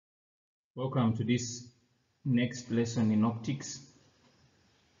Welcome to this next lesson in optics,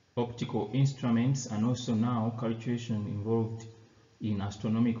 optical instruments, and also now calculation involved in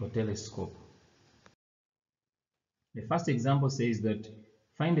astronomical telescope. The first example says that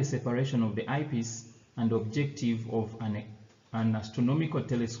find the separation of the eyepiece and objective of an astronomical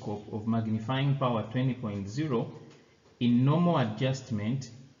telescope of magnifying power 20.0 in normal adjustment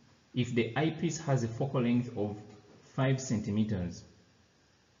if the eyepiece has a focal length of 5 centimeters.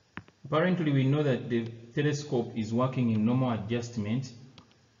 Apparently, we know that the telescope is working in normal adjustment,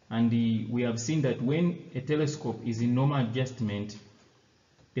 and we have seen that when a telescope is in normal adjustment,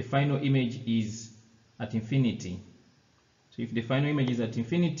 the final image is at infinity. So if the final image is at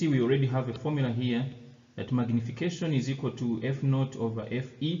infinity, we already have a formula here that magnification is equal to f0 over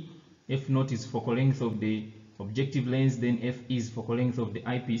fe. F0 is focal length of the objective lens, then fe is focal length of the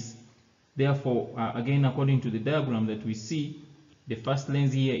eyepiece. Therefore, again, according to the diagram that we see, the first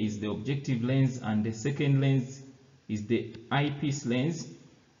lens here is the objective lens and the second lens is the eyepiece lens,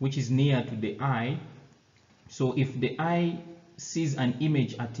 which is near to the eye. So if the eye sees an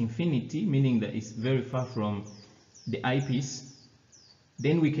image at infinity, meaning that it's very far from the eyepiece,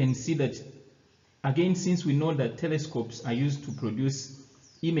 then we can see that, again, since we know that telescopes are used to produce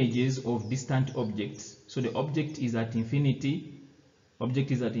images of distant objects, so the object is at infinity,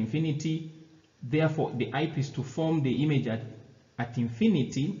 therefore the eyepiece, to form the image at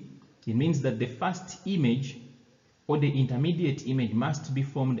infinity, it means that the first image or the intermediate image must be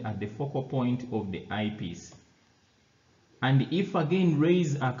formed at the focal point of the eyepiece. And if again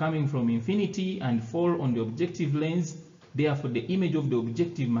rays are coming from infinity and fall on the objective lens, therefore the image of the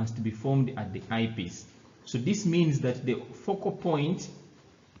objective must be formed at the eyepiece. So this means that the focal point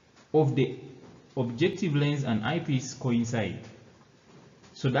of the objective lens and eyepiece coincide.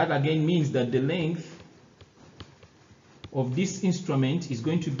 So that again means that the length of this instrument is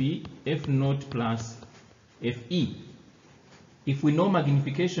going to be f0 plus fe. If we know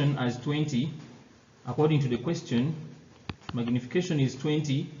magnification as 20, according to the question, magnification is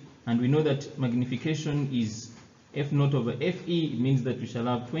 20, and we know that magnification is f0 over fe, it means that we shall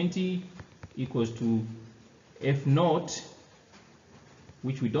have 20 equals to f0,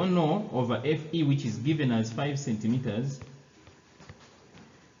 which we don't know, over fe, which is given as 5 centimeters,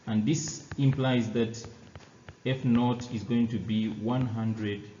 and this implies that f0 is going to be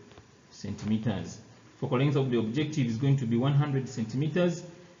 100 centimeters. Focal length of the objective is going to be 100 centimeters,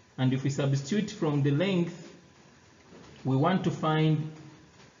 and if we substitute from the length, we want to find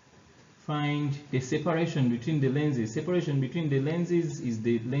the separation between the lenses. Separation between the lenses is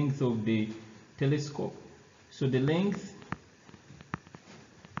the length of the telescope. So the length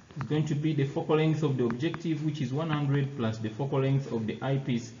is going to be the focal length of the objective, which is 100, plus the focal length of the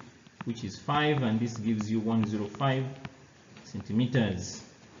eyepiece, which is 5, and this gives you 105 centimeters.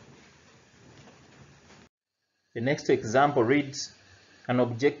 The next example reads, an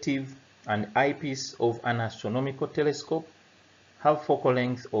objective and eyepiece of an astronomical telescope have focal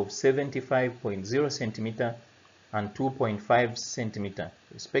length of 75.0 centimeter and 2.5 centimeter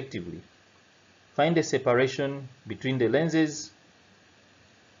respectively. Find the separation between the lenses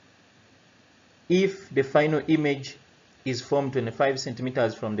if the final image is formed 25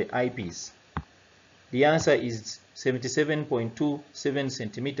 centimeters from the eyepiece. The answer is 77.27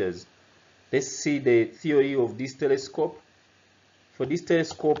 centimeters. Let's see the theory of this telescope. For this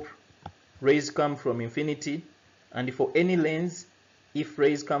telescope, rays come from infinity, and for any lens, if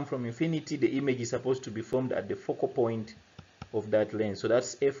rays come from infinity, the image is supposed to be formed at the focal point of that lens. So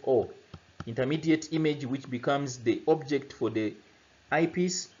that's FO. Intermediate image, which becomes the object for the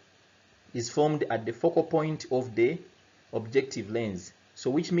eyepiece, is formed at the focal point of the objective lens. So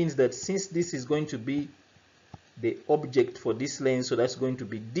which means that since this is going to be the object for this lens, so that's going to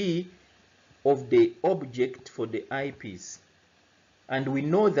be D of the object for the eyepiece. And we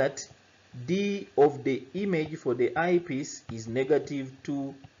know that D of the image for the eyepiece is negative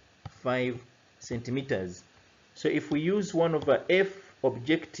 2.5 centimeters. So if we use 1 over F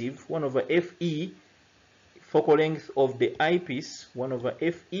objective, 1 over FE, focal length of the eyepiece, 1 over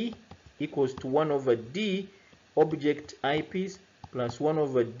FE equals to 1 over D object eyepiece plus 1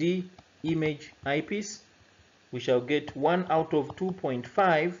 over D image eyepiece, we shall get 1 out of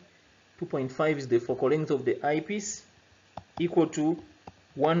 2.5. 2.5 is the focal length of the eyepiece, equal to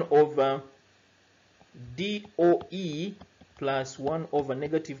 1 over DOE plus 1 over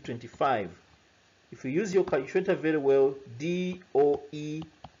negative 25. If you use your calculator very well, DOE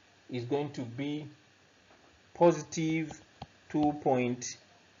is going to be positive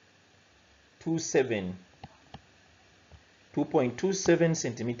 2.27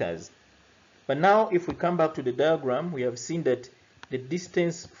 centimeters. But now if we come back to the diagram, we have seen that the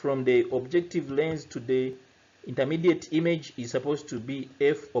distance from the objective lens to the intermediate image is supposed to be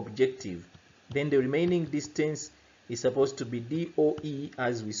f objective. Then the remaining distance is supposed to be DOE,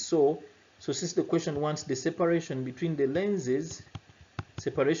 as we saw. So since the question wants the separation between the lenses,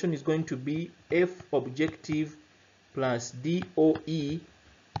 separation is going to be f objective plus DOE,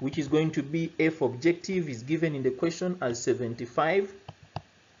 which is going to be f objective is given in the question as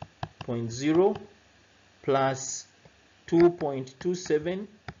 75.0 plus 2.27.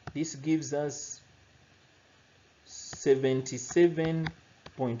 This gives us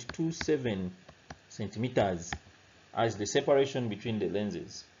 77.27 centimeters as the separation between the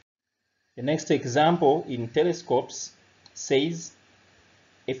lenses. The next example in telescopes says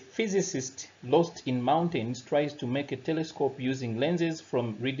a physicist lost in mountains tries to make a telescope using lenses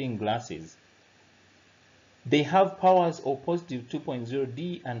from reading glasses. They have powers of positive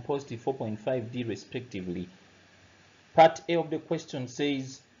 2.0D and positive 4.5D respectively. Part A of the question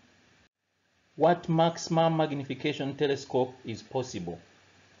says, what maximum magnification telescope is possible?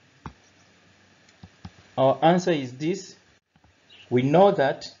 Our answer is this. We know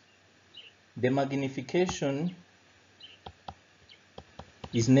that the magnification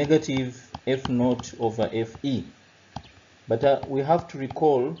is negative f0 over fe, but we have to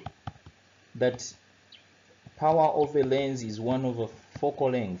recall that power of a lens is 1 over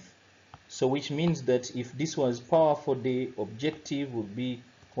focal length. So which means that if this was power for the objective, would be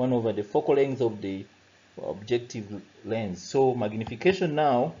 1 over the focal length of the objective lens. So magnification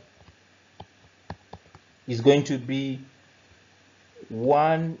now is going to be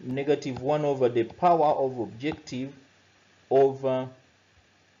negative 1 over the power of objective over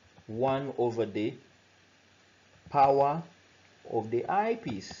 1 over the power of the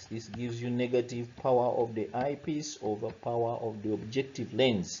eyepiece. This gives you negative power of the eyepiece over power of the objective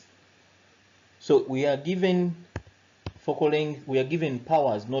lens. So we are given focal length, we are given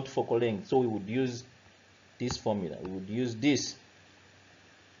powers, not focal length. So we would use this formula. We would use this.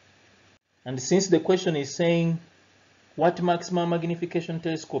 And since the question is saying what maximum magnification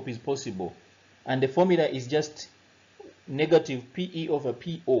telescope is possible, and the formula is just negative PE over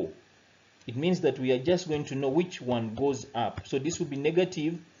PO, it means that we are just going to know which one goes up. So this will be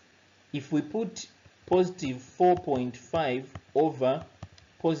negative. If we put positive 4.5 over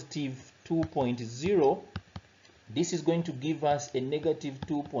positive 2.0, this is going to give us a negative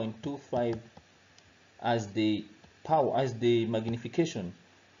 2.25 as the power, as the magnification.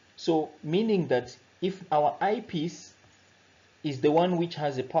 So meaning that if our eyepiece is the one which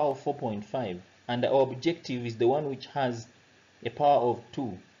has a power of 4.5 and our objective is the one which has a power of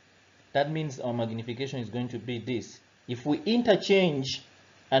 2, that means our magnification is going to be this. If we interchange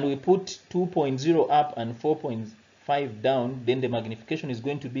and we put 2.0 up and 4.5 down, then the magnification is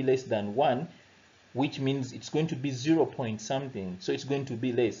going to be less than 1, which means it's going to be 0 point something. So it's going to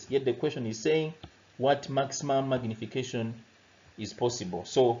be less. Yet the question is saying what maximum magnification is possible.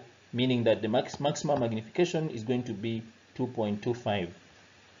 So meaning that the maximum magnification is going to be 2.25.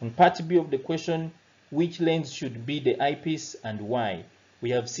 On part B of the question, which lens should be the eyepiece and why? We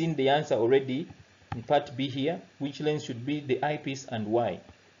have seen the answer already in part B here. Which lens should be the eyepiece and why?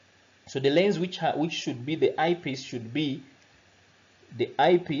 So the lens which should be the eyepiece should be the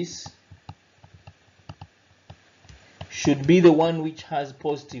eyepiece should be the one which has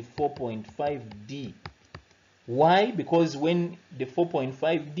positive 4.5D. Why? Because when the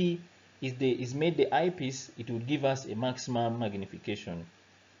 4.5D is made the eyepiece, it will give us a maximum magnification.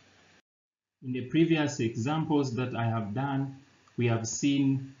 In the previous examples that I have done, we have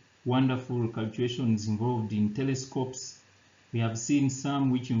seen wonderful calculations involved in telescopes. We have seen some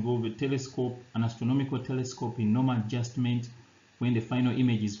which involve a telescope, an astronomical telescope in normal adjustment, when the final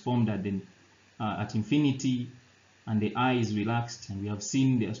image is formed at infinity and the eye is relaxed. And we have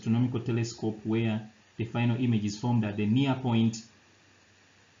seen the astronomical telescope where the final image is formed at the near point.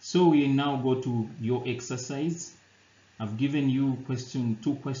 So we now go to your exercise. I've given you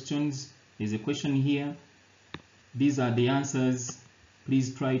two questions. There's a question here. These are the answers.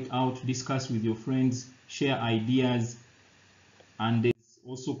 Please try it out, discuss with your friends, share ideas. And there's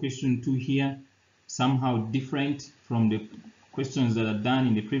also question 2 here, somehow different from the questions that are done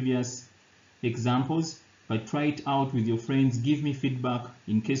in the previous examples. But try it out with your friends. Give me feedback.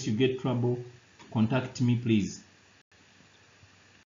 In case you get trouble, contact me, please.